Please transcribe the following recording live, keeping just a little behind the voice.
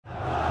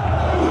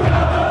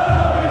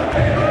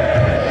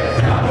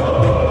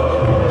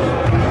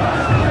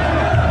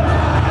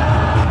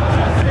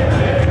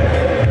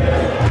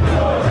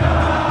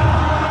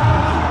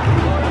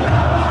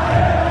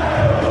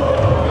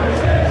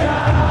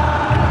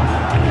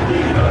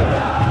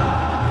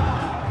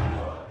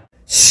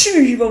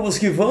Vamos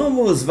que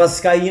vamos,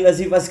 vascaínas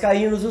e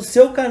vascaínos, o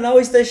seu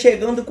canal está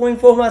chegando com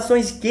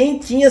informações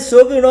quentinhas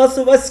sobre o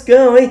nosso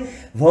Vascão, hein?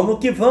 Vamos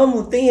que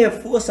vamos, tem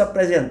reforço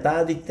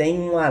apresentado e tem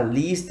uma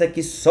lista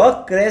que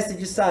só cresce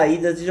de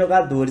saídas de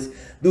jogadores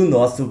do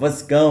nosso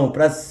Vascão.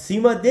 Pra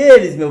cima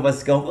deles, meu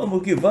Vascão,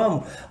 vamos que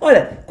vamos.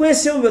 Olha,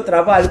 conheceu o meu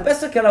trabalho?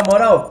 Peço aquela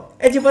moral.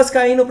 É de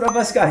vascaíno para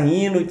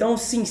vascaíno, então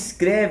se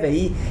inscreve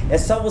aí, é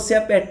só você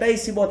apertar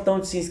esse botão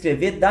de se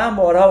inscrever, dar a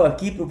moral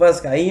aqui pro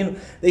vascaíno,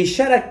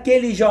 deixar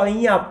aquele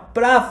joinha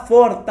para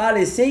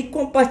fortalecer e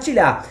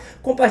compartilhar.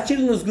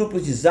 Compartilhe nos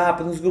grupos de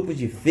Zap, nos grupos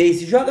de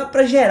Face, joga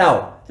para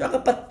geral, joga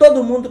para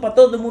todo mundo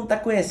tá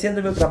conhecendo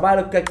o meu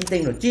trabalho, porque aqui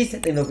tem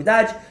notícia, tem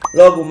novidade,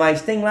 logo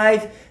mais tem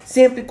live,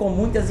 sempre com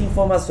muitas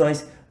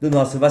informações do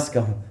nosso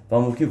Vascão.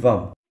 Vamos que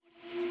vamos.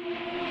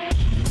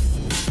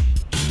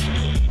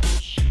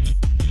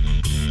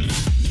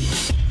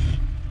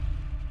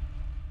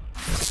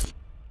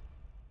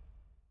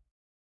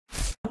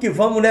 Que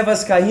vamos, né,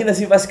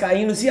 vascaínas e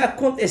vascaínos, e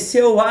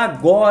aconteceu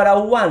agora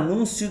o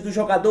anúncio do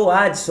jogador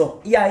Adson,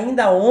 e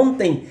ainda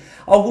ontem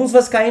alguns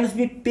vascaínos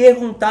me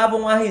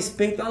perguntavam a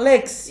respeito: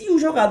 Alex, e o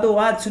jogador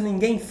Adson,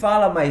 ninguém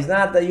fala mais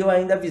nada, e eu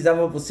ainda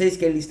avisava vocês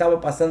que ele estava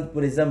passando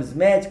por exames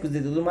médicos e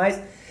tudo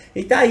mais,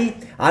 e tá aí,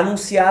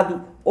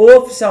 anunciado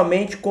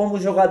oficialmente como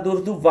jogador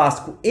do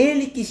Vasco.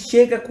 Ele que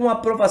chega com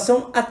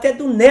aprovação até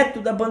do neto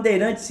da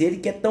Bandeirantes, ele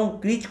que é tão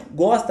crítico,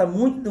 gosta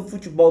muito do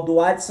futebol do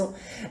Adson,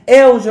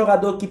 é um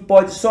jogador que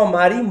pode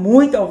somar e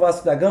muito ao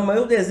Vasco da Gama.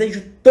 Eu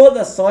desejo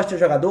toda sorte ao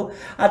jogador,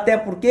 até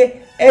porque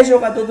é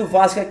jogador do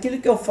Vasco, é aquilo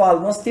que eu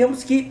falo, nós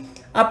temos que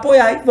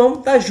apoiar e vamos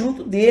estar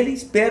junto dele.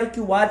 Espero que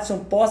o Adson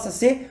possa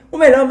ser o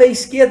melhor meia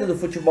esquerda do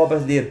futebol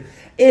brasileiro.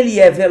 Ele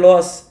é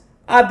veloz,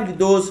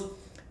 habilidoso,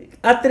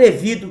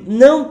 atrevido,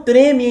 não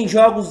treme em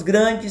jogos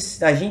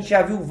grandes. A gente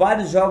já viu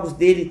vários jogos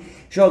dele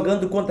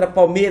jogando contra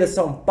Palmeiras,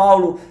 São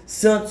Paulo,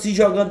 Santos e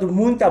jogando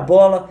muita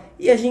bola.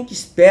 E a gente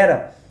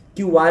espera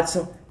que o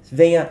Adson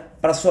venha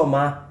para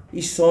somar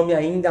e some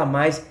ainda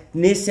mais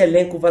nesse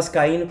elenco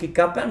vascaíno que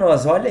cá para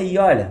nós. Olha aí,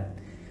 olha.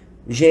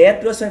 O GE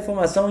trouxe uma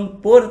informação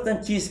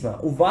importantíssima.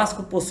 O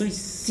Vasco possui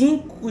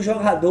 5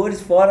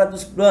 jogadores fora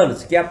dos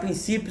planos, que a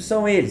princípio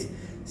são eles: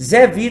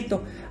 Zé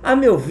Vitor. A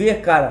meu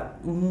ver, cara,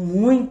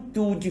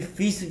 muito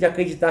difícil de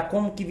acreditar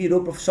como que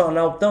virou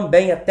profissional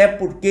também, até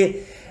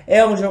porque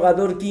é um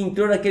jogador que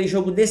entrou naquele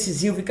jogo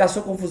decisivo e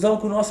caçou confusão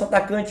com o nosso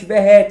atacante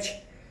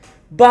Verrete,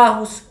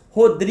 Barros,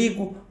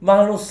 Rodrigo,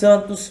 Marlon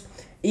Santos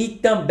e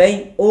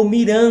também o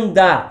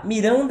Miranda.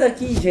 Miranda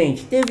aqui,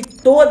 gente, teve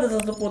todas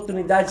as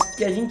oportunidades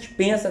que a gente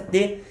pensa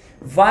ter,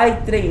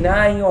 vai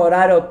treinar em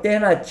horário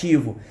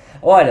alternativo.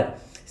 Olha,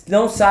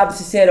 não sabe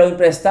se serão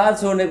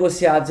emprestados ou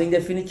negociados em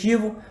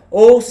definitivo,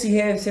 ou se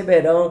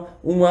receberão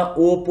uma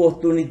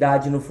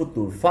oportunidade no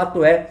futuro.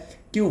 Fato é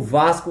que o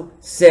Vasco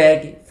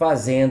segue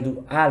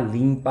fazendo a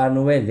limpa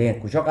no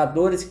elenco.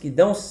 Jogadores que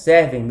não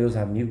servem, meus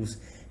amigos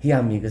e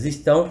amigas,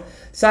 estão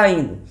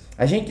saindo.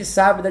 A gente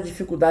sabe da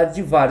dificuldade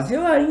de vários.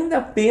 Eu ainda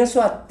penso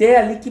até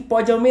ali que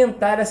pode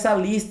aumentar essa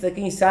lista.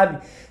 Quem sabe,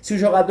 se o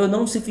jogador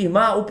não se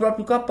firmar, o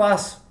próprio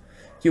Capasso,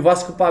 que o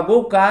Vasco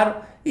pagou caro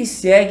e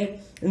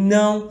segue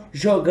não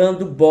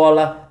jogando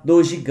bola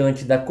do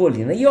gigante da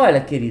colina. E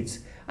olha,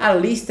 queridos, a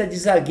lista de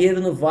zagueiro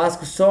no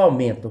Vasco só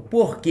aumenta.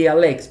 Por quê,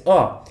 Alex?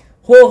 Ó,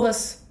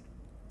 Rojas,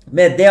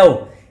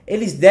 Medel,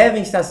 eles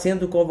devem estar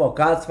sendo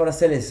convocados para as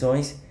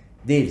seleções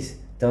deles,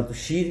 tanto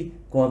Chile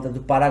quanto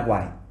do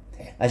Paraguai.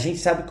 A gente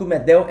sabe que o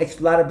Medel é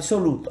titular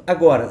absoluto.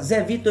 Agora,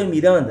 Zé Vitor e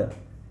Miranda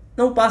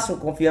não passam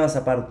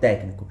confiança para o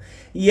técnico.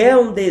 E é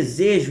um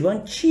desejo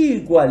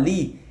antigo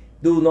ali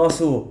do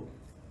nosso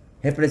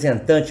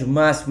representante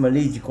máximo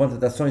ali de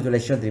contratações do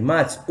Alexandre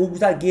Matos, o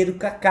zagueiro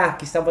Kaká,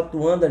 que estava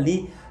atuando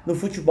ali no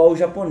futebol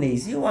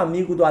japonês. E um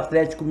amigo do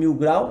Atlético Mil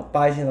Grau, a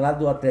página lá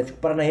do Atlético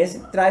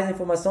Paranaense, traz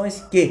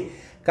informações que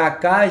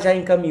Kaká já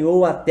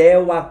encaminhou até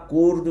o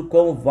acordo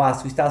com o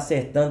Vasco, está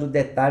acertando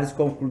detalhes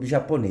com o clube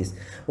japonês.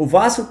 O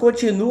Vasco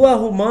continua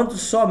arrumando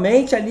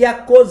somente ali a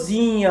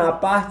cozinha, a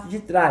parte de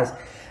trás.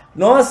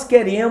 Nós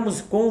queremos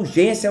com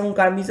urgência um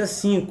camisa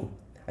 5.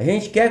 A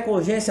gente quer com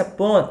urgência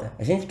ponta,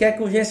 a gente quer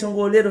com urgência um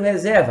goleiro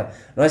reserva,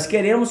 nós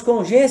queremos com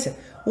urgência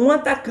um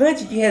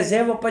atacante de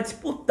reserva para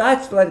disputar a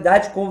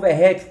titularidade com o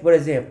Verrete, por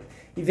exemplo.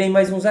 E vem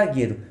mais um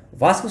zagueiro. O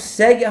Vasco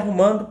segue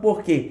arrumando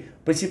porque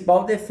o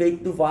principal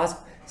defeito do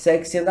Vasco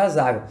segue sendo a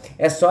zaga.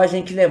 É só a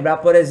gente lembrar,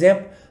 por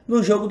exemplo,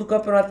 no jogo do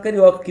Campeonato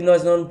Carioca, que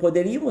nós não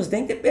poderíamos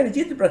nem ter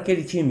perdido para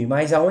aquele time,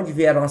 mas aonde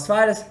vieram as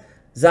falhas?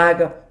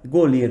 Zaga,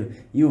 goleiro.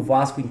 E o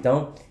Vasco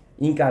então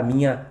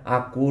encaminha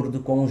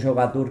acordo com o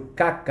jogador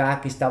Kaká,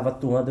 que estava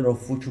atuando no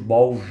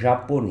futebol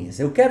japonês.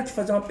 Eu quero te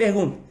fazer uma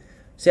pergunta: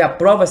 você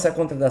aprova essa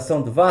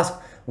contratação do Vasco,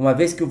 uma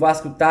vez que o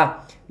Vasco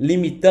está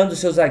limitando os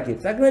seus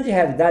zagueiros? A grande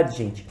realidade,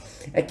 gente,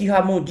 é que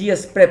Ramon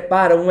Dias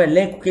prepara um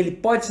elenco que ele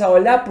pode só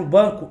olhar para o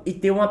banco e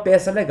ter uma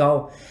peça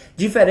legal,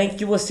 diferente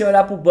de você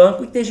olhar para o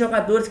banco e ter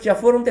jogadores que já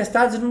foram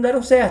testados e não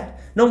deram certo,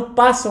 não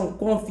passam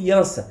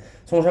confiança,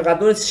 são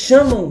jogadores que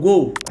chamam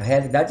gol. A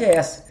realidade é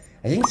essa,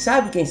 a gente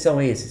sabe quem são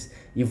esses.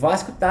 E o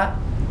Vasco está,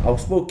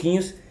 aos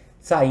pouquinhos,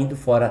 saindo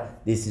fora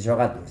desses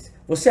jogadores.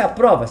 Você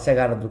aprova a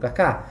chegada do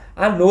Kaká?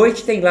 À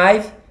noite tem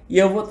live e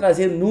eu vou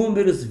trazer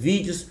números,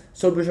 vídeos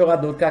sobre o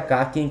jogador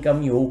Kaká que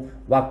encaminhou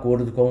o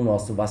acordo com o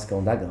nosso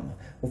Vascão da Gama.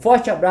 Um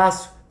forte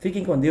abraço,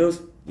 fiquem com Deus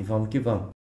e vamos que vamos.